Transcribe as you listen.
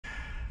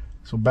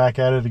So back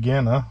at it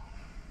again, huh?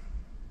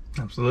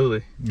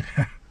 Absolutely.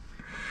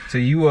 So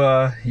you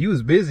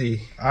was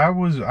busy. I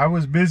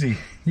was busy.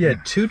 You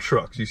had 2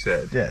 trucks, you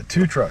said. Yeah,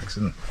 2 trucks,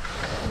 and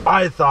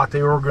I thought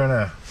they were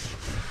gonna,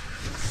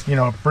 you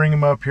know, bring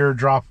them up here,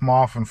 drop them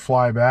off, and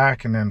fly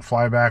back, and then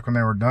fly back when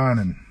they were done.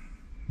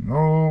 And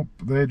oh,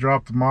 they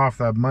dropped them off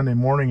that Monday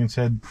morning and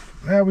said,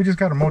 "Yeah, we just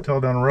got a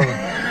motel down the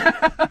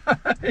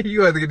road."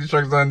 You had to get the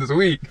trucks done this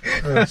week.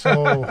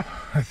 So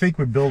I think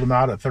we billed them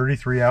out at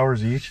 33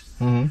 hours each.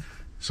 Mm-hmm.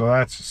 So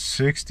that's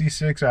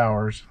 66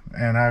 hours,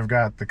 and I've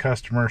got the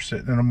customer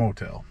sitting in a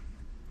motel.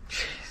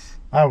 Jeez.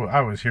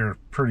 I was here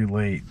pretty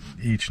late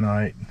each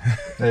night.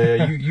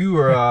 You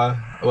were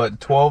what,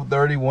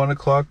 12:30, 1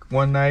 o'clock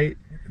one night?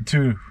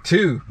 Two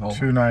Oh.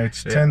 2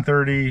 nights. Yeah.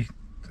 10:30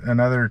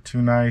 another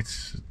 2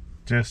 nights.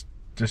 Just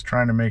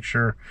trying to make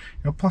sure,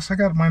 you know. Plus I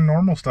got my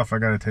normal stuff I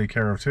got to take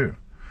care of too.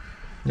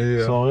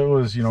 Yeah. So it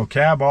was, you know,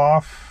 cab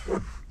off,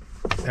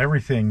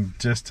 everything,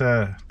 just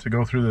to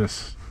go through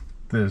this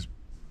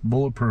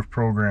bulletproof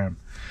program.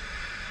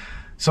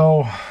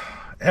 So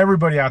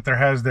everybody out there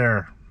has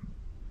their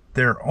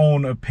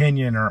own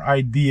opinion or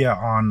idea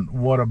on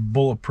what a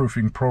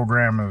bulletproofing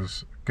program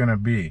is going to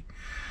be.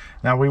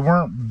 Now, we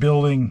weren't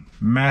building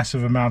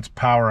massive amounts of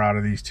power out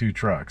of these 2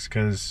 trucks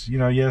because, you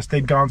know, yes,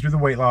 they'd gone through the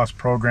weight loss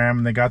program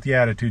and they got the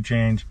attitude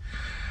change.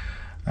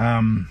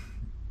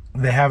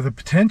 They have the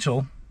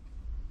potential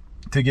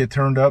to get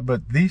turned up,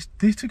 but these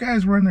 2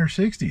 guys were in their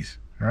 60s,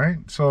 right?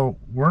 So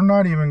we're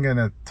not even going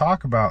to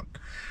talk about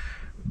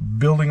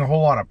building a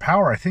whole lot of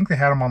power. I think they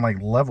had them on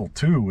like level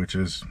 2, which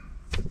is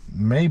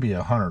maybe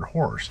 100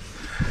 horse.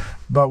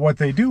 But what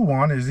they do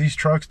want is these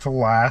trucks to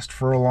last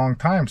for a long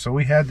time. So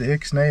we had to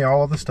ixnay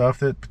all of the stuff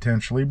that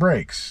potentially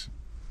breaks.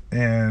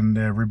 And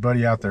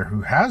everybody out there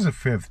who has a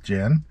 5th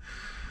gen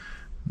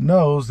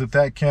knows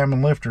that cam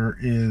and lifter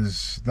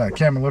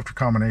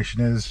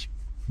combination is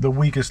the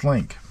weakest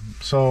link.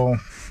 So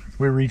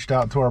we reached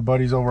out to our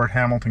buddies over at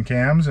Hamilton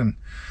Cams, and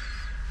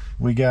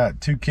we got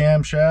 2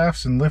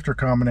 camshafts and lifter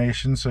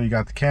combinations. So you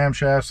got the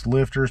camshafts,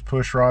 lifters,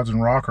 push rods,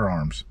 and rocker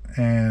arms.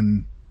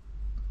 And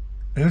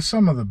it's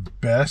some of the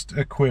best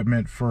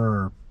equipment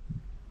for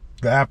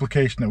the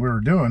application that we were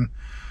doing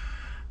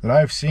that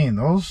I've seen.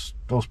 Those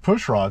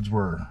push rods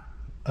were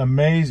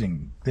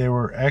amazing. They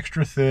were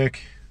extra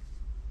thick,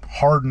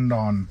 hardened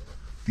on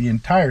the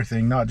entire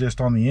thing, not just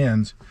on the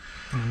ends.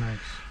 Oh, nice.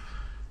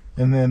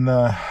 And then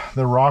the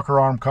rocker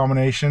arm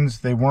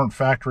combinations, they weren't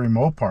factory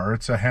Mopar.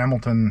 It's a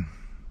Hamilton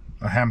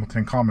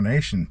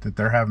combination that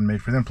they're having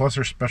made for them. Plus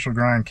they're special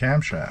grind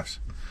camshafts.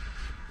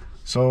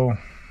 So,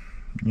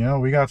 you know,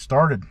 we got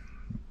started.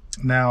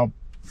 Now,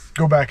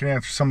 go back and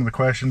answer some of the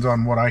questions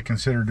on what I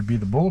consider to be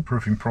the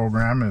bulletproofing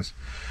program. Is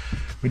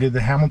we did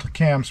the Hamilton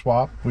cam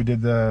swap. We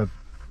did the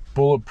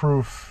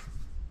bulletproof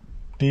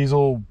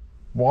diesel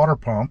water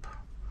pump.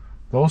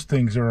 Those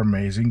things are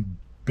amazing.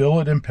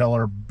 Billet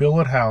impeller,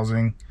 billet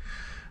housing,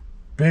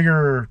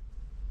 bigger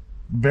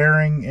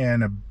bearing,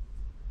 and a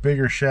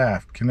bigger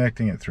shaft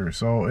connecting it through.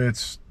 So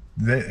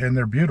and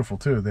they're beautiful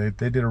too. They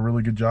did a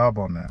really good job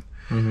on that.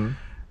 Mm-hmm.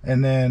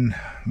 And then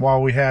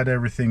while we had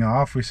everything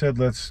off, we said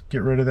let's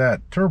get rid of that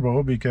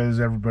turbo, because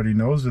everybody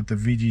knows that the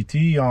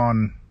VGT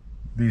on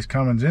these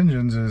Cummins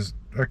engines is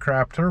a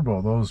crap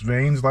turbo. Those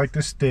vanes like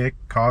to stick,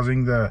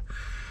 causing the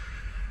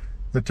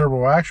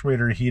turbo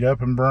actuator to heat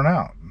up and burn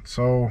out.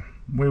 So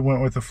we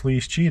went with the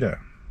Fleece Cheetah.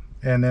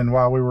 And then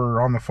while we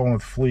were on the phone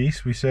with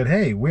Fleece, we said,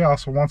 hey, we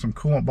also want some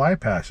coolant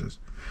bypasses.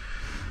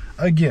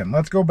 Again,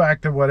 let's go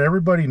back to what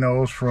everybody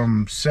knows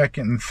from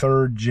 2nd and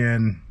 3rd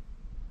gen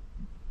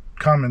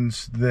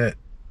Cummins that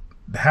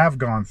have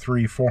gone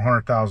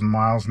 300,000-400,000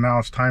 miles. Now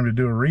it's time to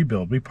do a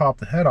rebuild. We pop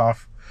the head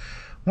off.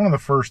 One of the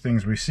first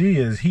things we see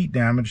is heat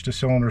damage to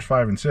cylinders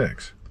 5 and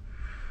 6.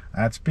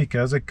 That's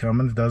because a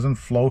Cummins doesn't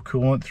flow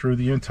coolant through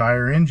the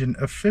entire engine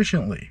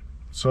efficiently.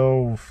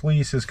 So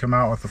Fleece has come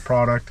out with a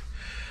product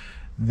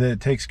that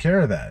takes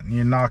care of that.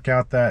 You knock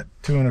out that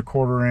 2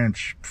 1/4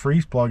 inch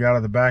freeze plug out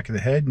of the back of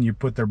the head, and you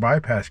put their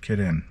bypass kit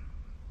in.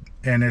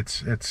 And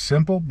it's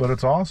simple, but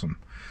it's awesome.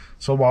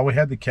 So while we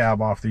had the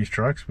cab off these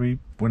trucks, we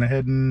went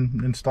ahead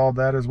and installed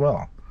that as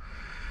well.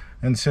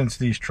 And since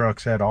these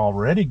trucks had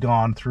already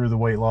gone through the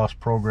weight loss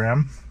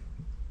program,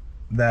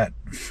 that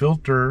fuel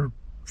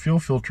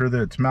filter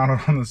that's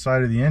mounted on the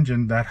side of the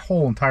engine, that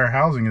whole entire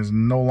housing is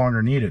no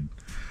longer needed.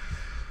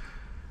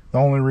 The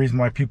only reason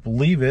why people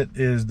leave it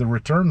is the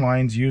return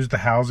lines use the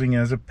housing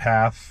as a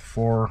path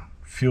for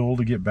fuel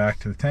to get back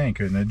to the tank.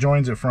 And it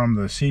joins it from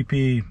the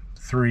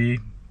CP3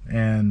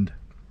 and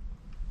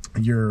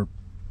your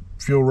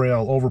fuel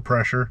rail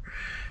overpressure,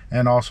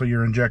 and also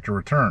your injector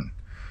return.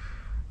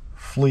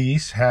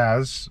 Fleece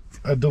has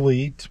a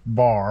delete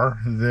bar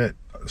that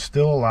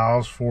still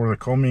allows for the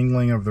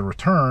commingling of the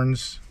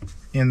returns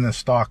in the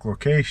stock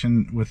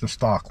location with the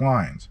stock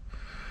lines.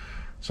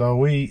 So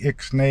we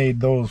ixnayed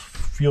those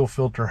fuel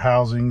filter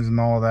housings and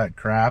all of that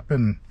crap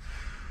and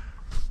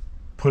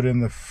put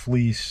in the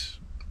Fleece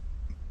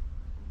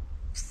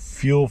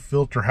fuel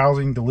filter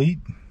housing delete.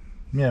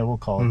 Yeah, we'll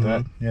call it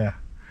that. Yeah.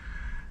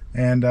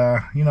 And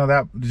you know,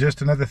 that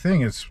just another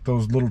thing. It's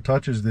those little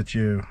touches that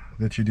you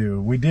do.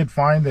 We did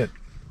find that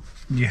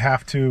you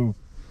have to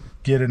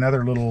get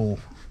another little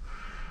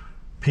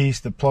piece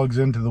that plugs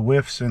into the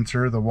whiff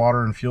sensor, the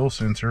water and fuel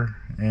sensor,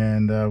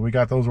 and we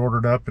got those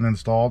ordered up and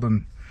installed,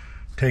 and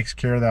takes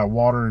care of that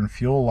water and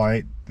fuel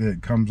light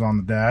that comes on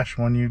the dash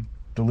when you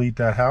delete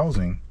that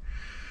housing.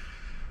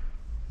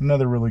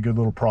 Another really good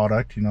little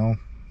product, you know.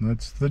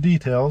 It's the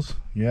details.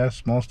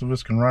 Yes, most of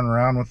us can run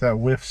around with that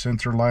whiff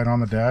sensor light on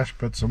the dash,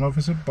 but some of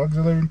us, it bugs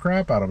the living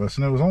crap out of us.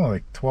 And it was only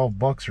like 12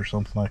 bucks or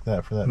something like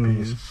that for that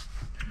piece.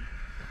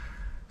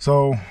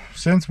 So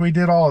since we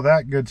did all of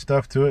that good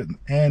stuff to it,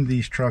 and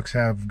these trucks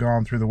have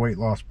gone through the weight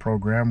loss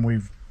program,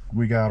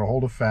 we got a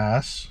hold of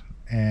FASS,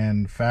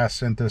 and FASS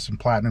sent us some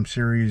Platinum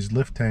Series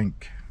lift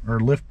tank or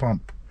lift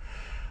pump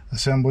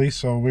assembly.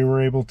 So we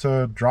were able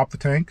to drop the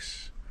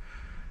tanks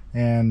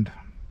and,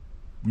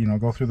 you know,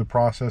 go through the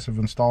process of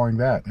installing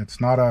that.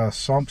 It's not a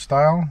sump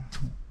style.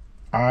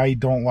 I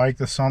don't like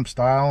the sump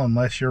style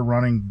unless you're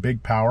running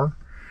big power.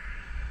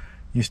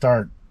 You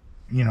start,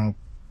 you know,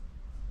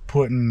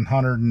 putting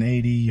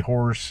 180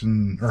 horse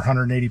and or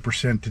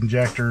 180%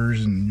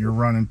 injectors, and you're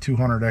running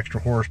 200 extra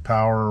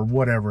horsepower or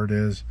whatever it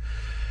is,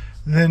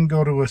 then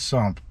go to a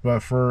sump.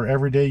 But for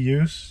everyday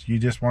use, you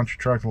just want your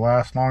truck to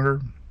last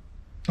longer,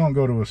 don't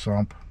go to a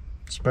sump.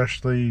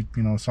 Especially,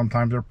 you know,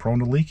 sometimes they're prone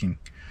to leaking.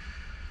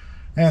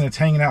 And it's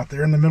hanging out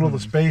there in the middle of the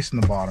space in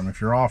the bottom.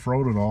 If you're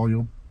off-road at all,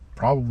 you'll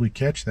probably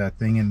catch that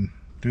thing and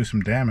do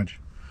some damage.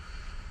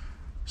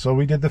 So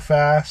we did the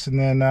FASS, and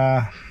then,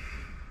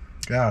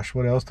 gosh,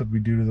 what else did we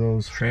do to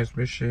those?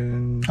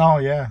 Transmission. Oh,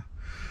 yeah.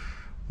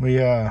 We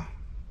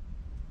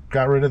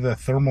got rid of the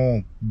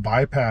thermal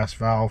bypass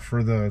valve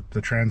for the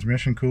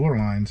transmission cooler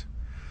lines.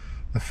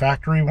 The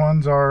factory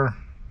ones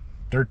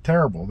they're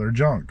terrible. They're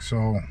junk.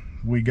 So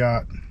we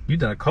got... You've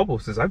done a couple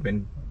since I've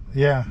been...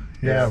 Yeah.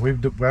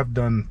 I've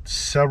done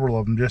several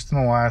of them just in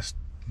the last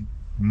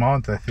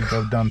month. I think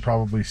I've done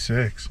probably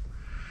 6.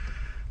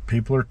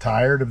 People are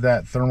tired of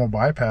that thermal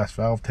bypass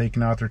valve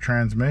taking out their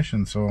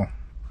transmission, so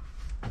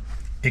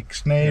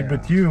ixnayed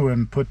with you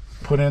and put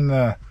in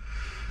the,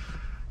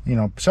 you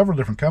know, several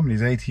different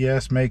companies.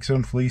 ATS makes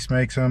them, Fleece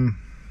makes them.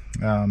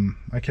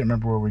 I can't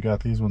remember where we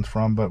got these ones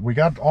from, but we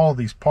got all of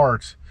these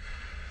parts,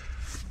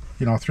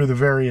 you know, through the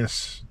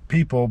various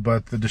people,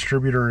 but the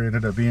distributor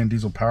ended up being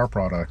Diesel Power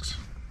Products.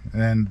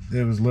 And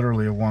it was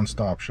literally a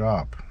one-stop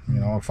shop.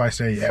 You know, if I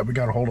say, yeah, we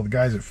got a hold of the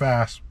guys at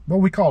FASS, well,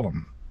 we called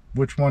them.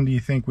 Which one do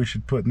you think we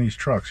should put in these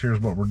trucks? Here's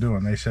what we're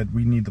doing. They said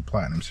we need the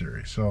Platinum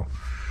Series. So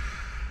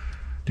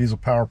Diesel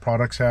Power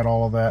Products had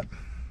all of that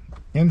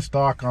in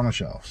stock on the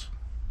shelves.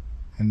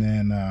 And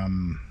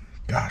then,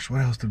 gosh,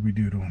 what else did we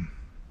do to them?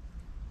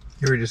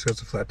 You already discussed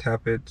the flat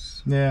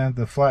tappets. Yeah,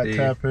 the flat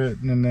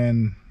tappet, and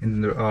then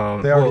they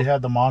already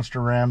had the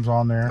monster rams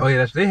on there. Oh yeah,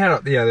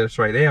 that's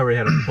right. They already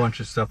had a bunch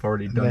of stuff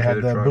already done. They had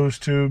to the truck.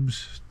 boost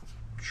tubes.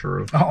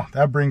 True. Oh,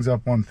 that brings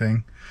up one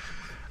thing.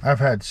 I've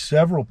had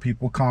several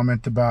people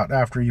comment about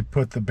after you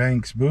put the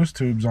Banks boost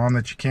tubes on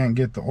that you can't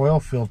get the oil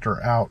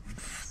filter out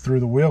through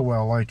the wheel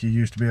well like you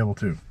used to be able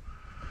to.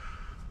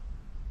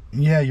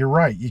 Yeah, you're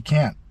right. You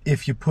can't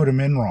if you put them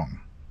in wrong.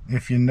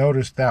 If you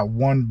notice, that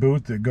one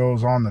boot that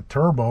goes on the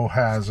turbo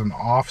has an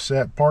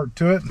offset part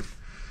to it,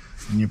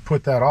 and you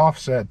put that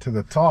offset to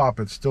the top,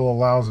 it still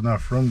allows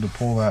enough room to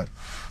pull that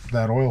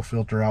oil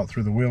filter out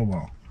through the wheel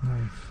well.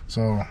 Nice.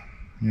 So,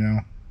 you know,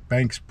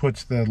 Banks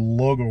puts the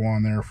logo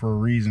on there for a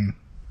reason,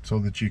 so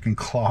that you can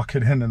clock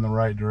it in the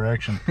right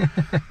direction.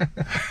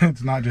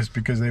 It's not just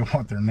because they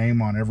want their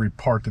name on every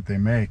part that they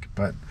make,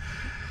 but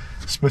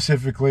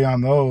specifically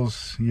on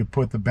those, you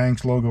put the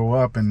Banks logo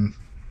up and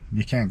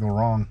you can't go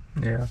wrong.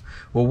 Yeah.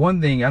 Well, one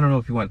thing, I don't know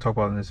if you want to talk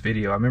about in this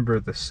video, I remember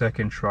the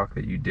second truck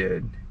that you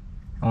did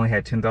only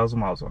had 10,000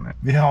 miles on it.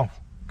 Yeah, oh,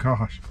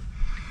 gosh.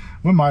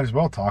 We might as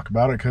well talk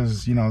about it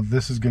because, you know,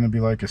 this is going to be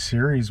like a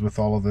series with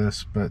all of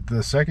this. But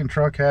the second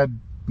truck had,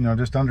 you know,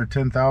 just under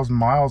 10,000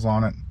 miles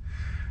on it.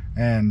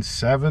 And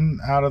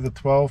 7 out of the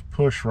 12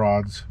 push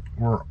rods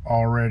were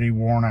already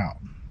worn out.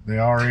 They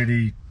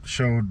already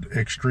showed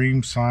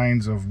extreme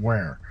signs of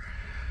wear.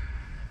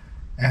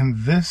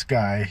 And this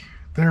guy,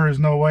 there is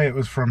no way it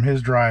was from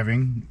his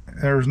driving.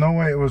 There is no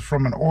way it was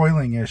from an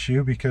oiling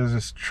issue, because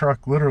this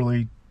truck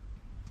literally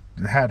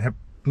had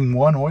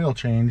one oil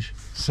change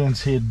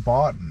since he had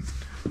bought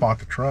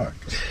the truck.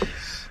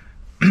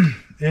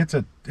 It's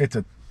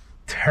a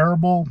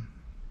terrible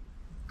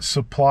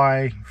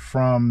supply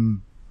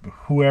from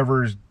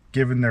whoever's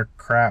given their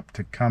crap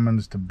to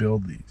Cummins to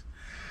build these.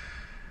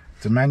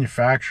 It's a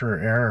manufacturer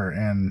error,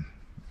 and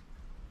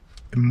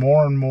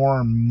more and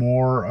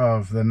more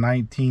of the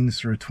 19s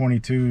through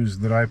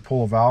 22s that I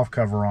pull a valve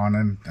cover on,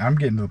 and I'm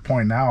getting to the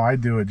point now I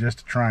do it just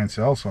to try and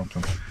sell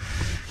something,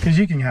 because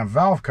you can have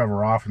valve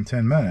cover off in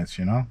 10 minutes,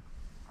 you know.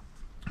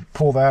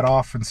 Pull that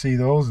off and see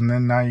those, and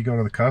then now you go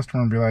to the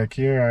customer and be like,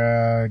 here,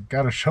 I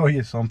gotta show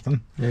you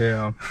something.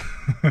 Yeah.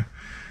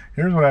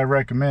 Here's what I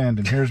recommend,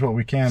 and here's what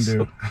we can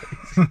do.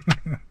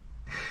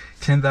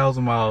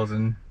 10,000 miles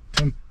and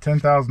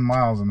 10,000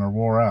 miles and they're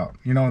wore out.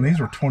 You know, and these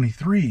were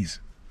 23s.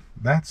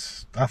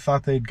 I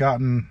thought they'd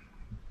gotten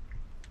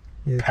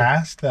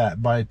past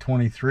that by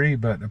 23,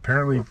 but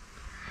apparently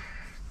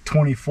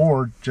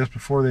 24 just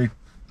before they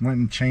went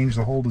and changed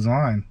the whole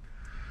design.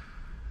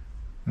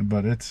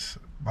 But it's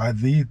by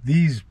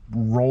these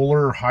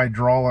roller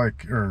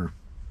hydraulic, or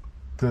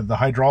the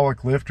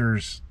hydraulic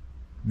lifters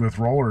with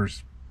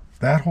rollers,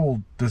 that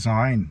whole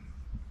design,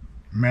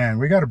 man,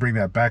 we got to bring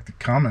that back to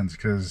Cummins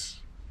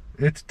because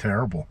it's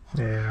terrible.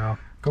 Yeah.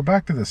 Go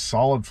back to the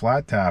solid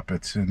flat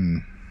tappets,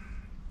 and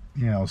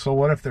you know, so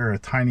what if they're a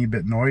tiny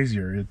bit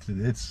noisier?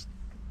 It's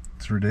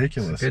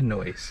ridiculous. It's a good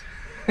noise.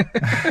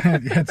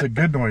 It's a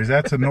good noise.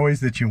 That's a noise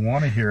that you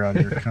want to hear out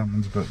of your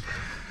Cummins. But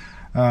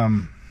I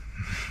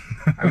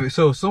mean,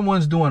 so if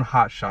someone's doing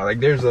hot shot, like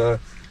there's a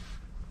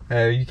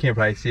you can't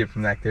probably see it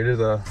from back there. There's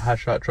a hot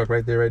shot truck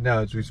right there right now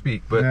as we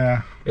speak. But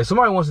yeah, if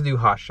somebody wants to do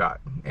hot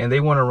shot and they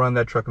want to run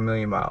that truck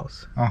 1,000,000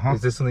 miles,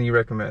 is this something you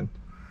recommend?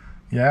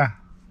 Yeah,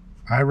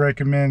 I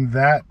recommend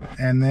that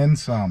and then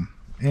some.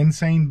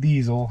 Insane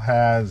Diesel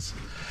has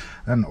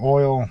an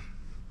oil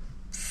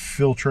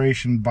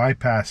filtration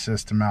bypass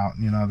system out.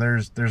 You know,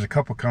 there's a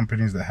couple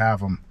companies that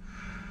have them,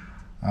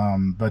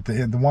 but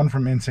the one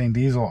from Insane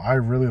Diesel I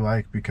really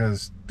like,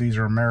 because these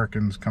are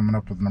Americans coming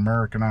up with an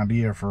American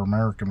idea for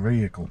American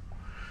vehicle.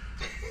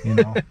 You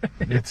know,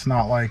 it's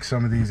not like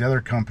some of these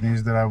other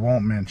companies that I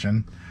won't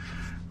mention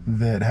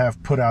that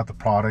have put out the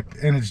product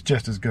and it's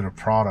just as good a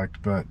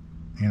product, but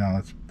you know,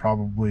 it's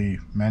probably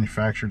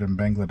manufactured in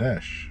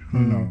Bangladesh. Who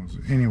knows?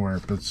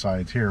 Anywhere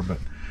besides here. But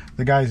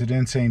the guys at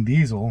Insane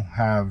Diesel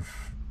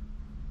have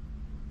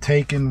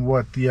taken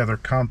what the other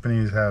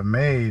companies have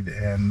made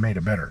and made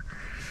it better.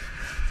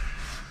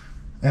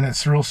 And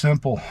it's real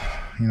simple.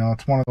 You know,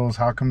 it's one of those,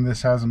 how come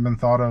this hasn't been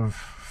thought of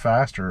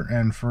faster?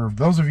 And for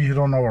those of you who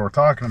don't know what we're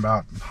talking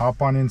about, hop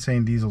on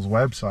Insane Diesel's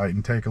website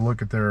and take a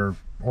look at their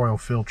oil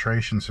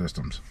filtration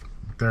systems.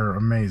 They're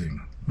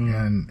amazing.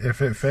 And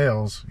if it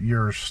fails,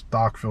 your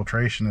stock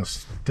filtration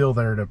is still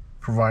there to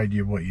provide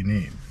you what you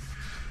need.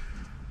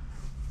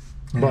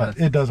 But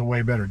it does a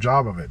way better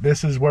job of it.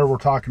 This is where we're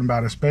talking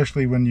about,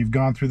 especially when you've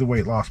gone through the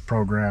weight loss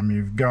program,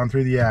 you've gone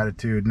through the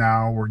attitude.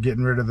 Now we're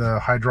getting rid of the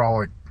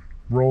hydraulic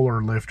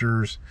roller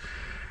lifters,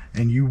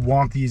 and you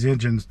want these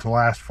engines to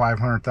last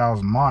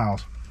 500,000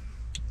 miles.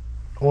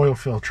 Oil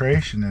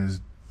filtration is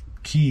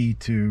key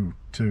to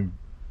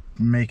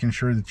making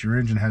sure that your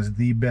engine has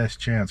the best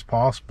chance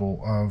possible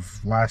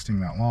of lasting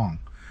that long.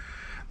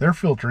 They're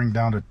filtering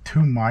down to 2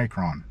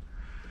 micron,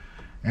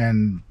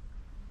 and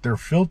they're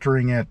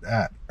filtering it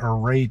at a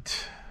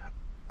rate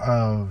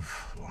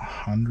of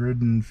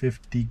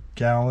 150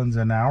 gallons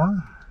an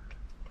hour.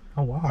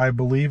 Oh wow. I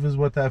believe is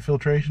what that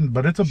filtration,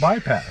 but it's a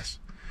bypass.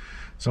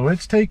 So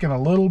it's taking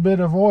a little bit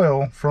of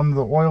oil from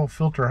the oil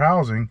filter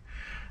housing.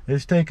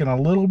 It's taking a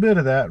little bit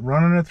of that,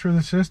 running it through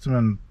the system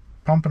and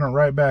pumping it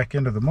right back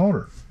into the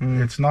motor.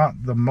 It's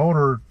not the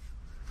motor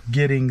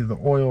getting the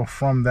oil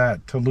from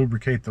that to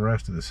lubricate the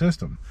rest of the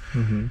system.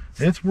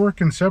 It's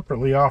working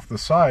separately off the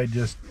side,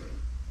 just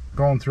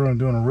going through and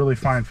doing a really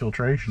fine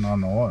filtration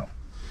on the oil.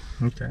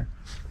 Okay.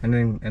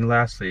 And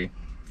lastly,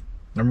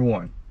 number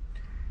 1,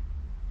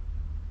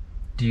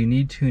 do you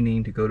need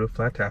tuning to go to a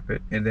flat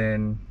tappet? And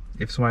then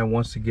if somebody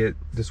wants to get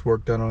this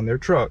work done on their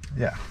truck,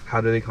 how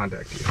do they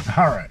contact you?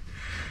 All right.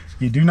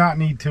 You do not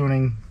need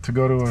tuning to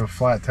go to a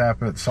flat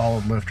tappet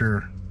solid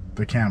lifter,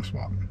 the cam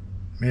swap.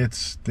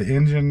 It's the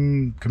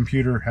engine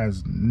computer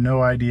has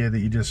no idea that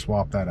you just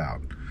swap that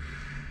out.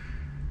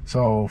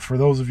 So for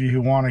those of you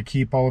who want to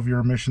keep all of your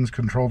emissions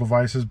control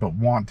devices but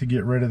want to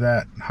get rid of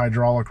that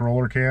hydraulic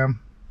roller cam,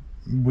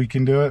 we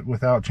can do it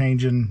without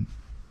changing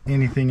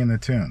anything in the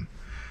tune.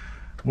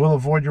 Will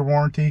avoid your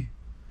warranty?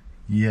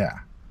 Yeah.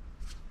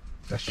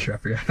 That's true.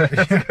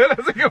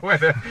 That's a good one.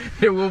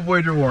 It will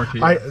void your warranty.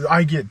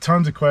 I get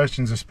tons of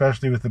questions,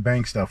 especially with the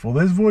bank stuff. Will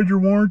this void your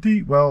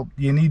warranty? Well,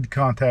 you need to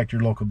contact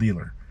your local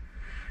dealer.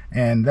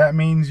 And that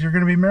means you're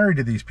going to be married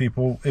to these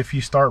people if you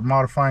start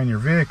modifying your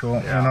vehicle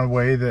in a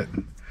way that,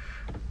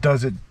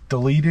 does it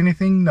delete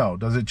anything? No.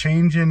 Does it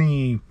change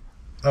any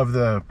of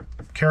the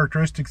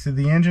characteristics of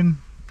the engine?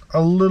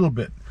 A little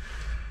bit.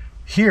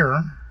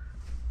 Here,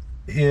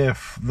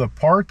 if the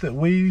part that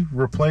we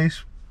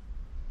replace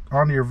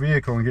onto your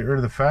vehicle and get rid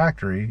of the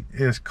factory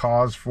is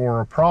cause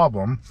for a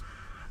problem,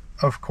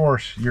 of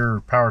course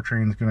your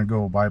powertrain is going to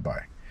go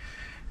bye-bye.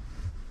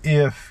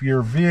 If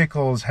your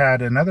vehicle has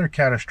had another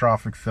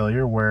catastrophic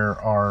failure where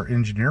our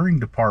engineering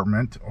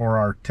department or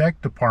our tech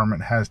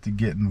department has to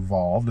get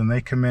involved and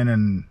they come in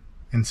and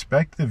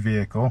inspect the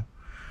vehicle,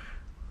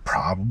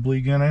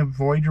 probably going to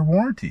void your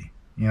warranty.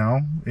 You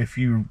know, if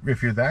you're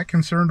that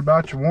concerned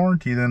about your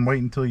warranty, then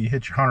wait until you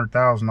hit your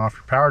 100,000 off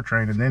your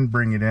powertrain and then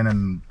bring it in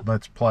and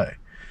let's play.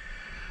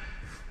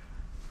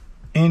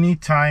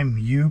 Anytime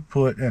you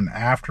put an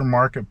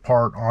aftermarket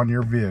part on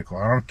your vehicle,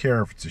 I don't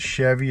care if it's a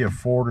Chevy, a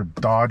Ford, a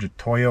Dodge, a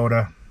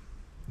Toyota,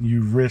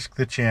 you risk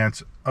the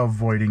chance of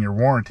voiding your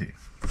warranty.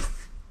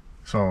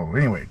 So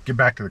anyway, get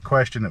back to the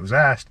question that was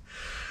asked.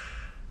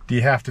 do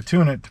you have to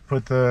tune it to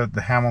put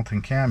the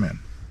Hamilton cam in?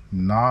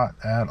 Not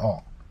at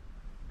all.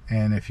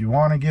 And if you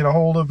want to get a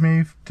hold of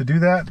me to do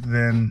that,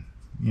 then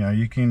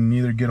you can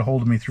either get a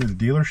hold of me through the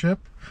dealership,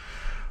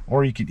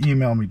 or you can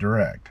email me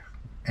direct,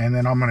 and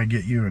then I'm going to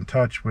get you in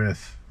touch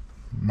with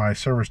my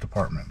service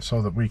department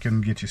so that we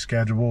can get you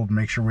scheduled,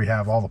 make sure we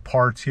have all the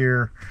parts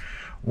here,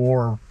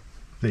 or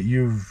that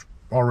you've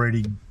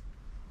already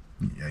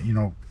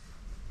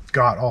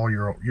got all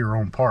your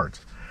own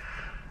parts.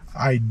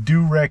 I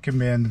do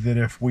recommend that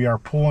if we are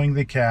pulling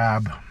the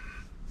cab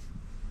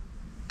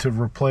to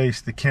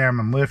replace the cam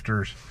and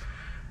lifters,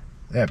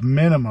 at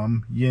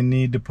minimum you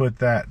need to put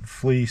that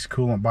fleece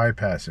coolant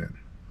bypass in.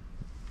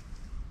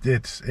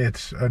 It's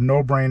a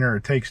no-brainer.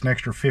 It takes an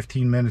extra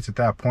 15 minutes at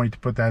that point to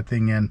put that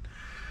thing in.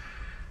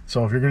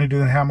 So if you're going to do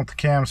the Hamilton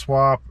cam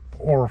swap,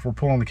 or if we're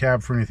pulling the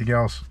cab for anything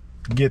else,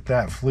 get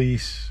that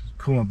fleece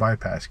coolant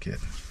bypass kit.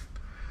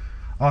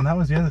 Oh, and that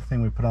was the other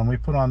thing we put on. We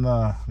put on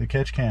the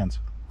catch cans.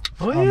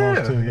 Oh yeah,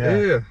 those two,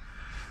 yeah.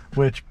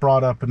 Which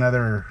brought up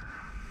another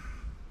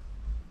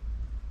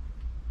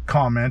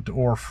comment,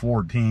 or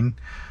 14,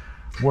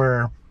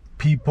 where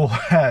people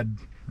had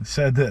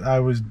said that I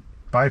was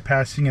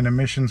bypassing an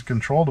emissions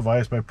control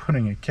device by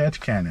putting a catch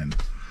can in.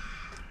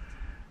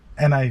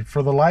 And I,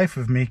 for the life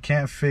of me,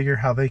 can't figure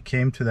how they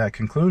came to that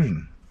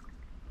conclusion,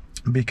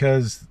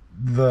 because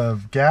the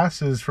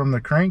gases from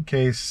the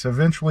crankcase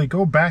eventually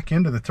go back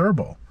into the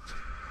turbo.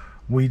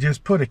 We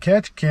just put a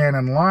catch can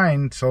in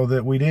line so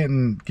that we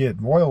didn't get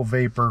oil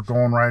vapor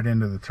going right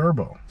into the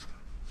turbo.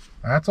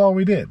 That's all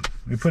we did.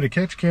 We put a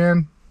catch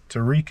can to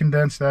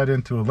recondense that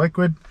into a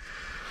liquid,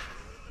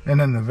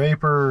 and then the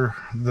vapor,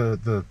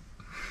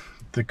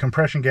 the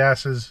compression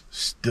gases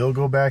still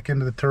go back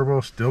into the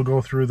turbo, still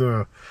go through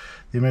the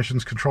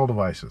emissions control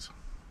devices.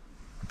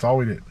 That's all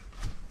we did.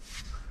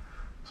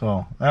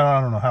 So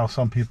I don't know how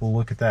some people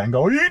look at that and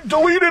go, "You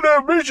deleted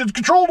an emissions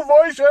control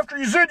device after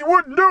you said you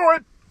wouldn't do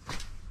it."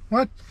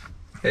 What?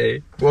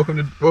 Hey, welcome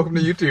to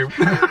YouTube.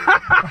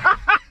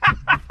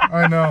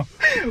 I know.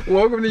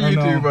 Welcome to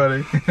YouTube,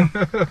 buddy.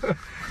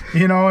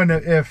 And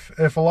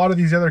if a lot of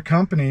these other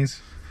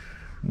companies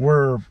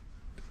were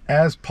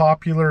as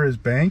popular as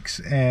Banks,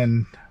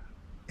 and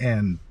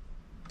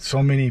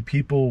so many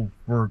people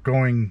were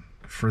going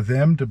for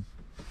them to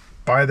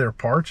buy their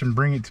parts and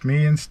bring it to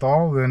me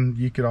install, then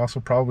you could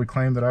also probably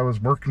claim that I was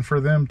working for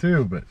them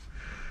too. But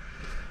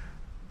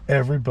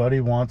everybody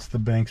wants the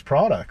Banks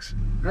products.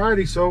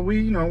 Alrighty, so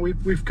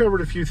we've covered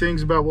a few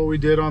things about what we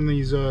did on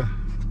these the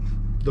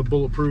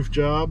bulletproof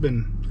job,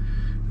 and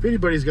if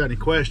anybody's got any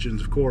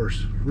questions, of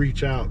course,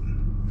 reach out.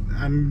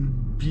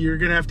 You're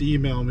gonna have to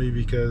email me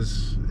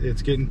because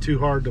it's getting too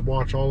hard to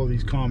watch all of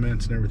these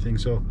comments and everything.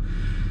 So,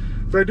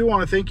 but I do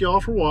want to thank you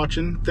all for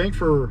watching. Thank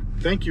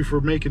you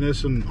for making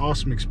this an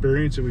awesome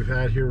experience that we've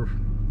had here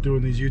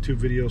doing these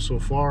YouTube videos so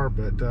far.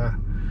 But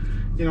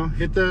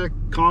hit the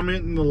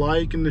comment and the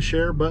like and the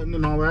share button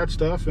and all that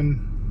stuff,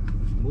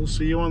 and we'll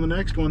see you on the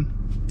next one.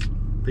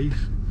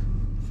 Peace.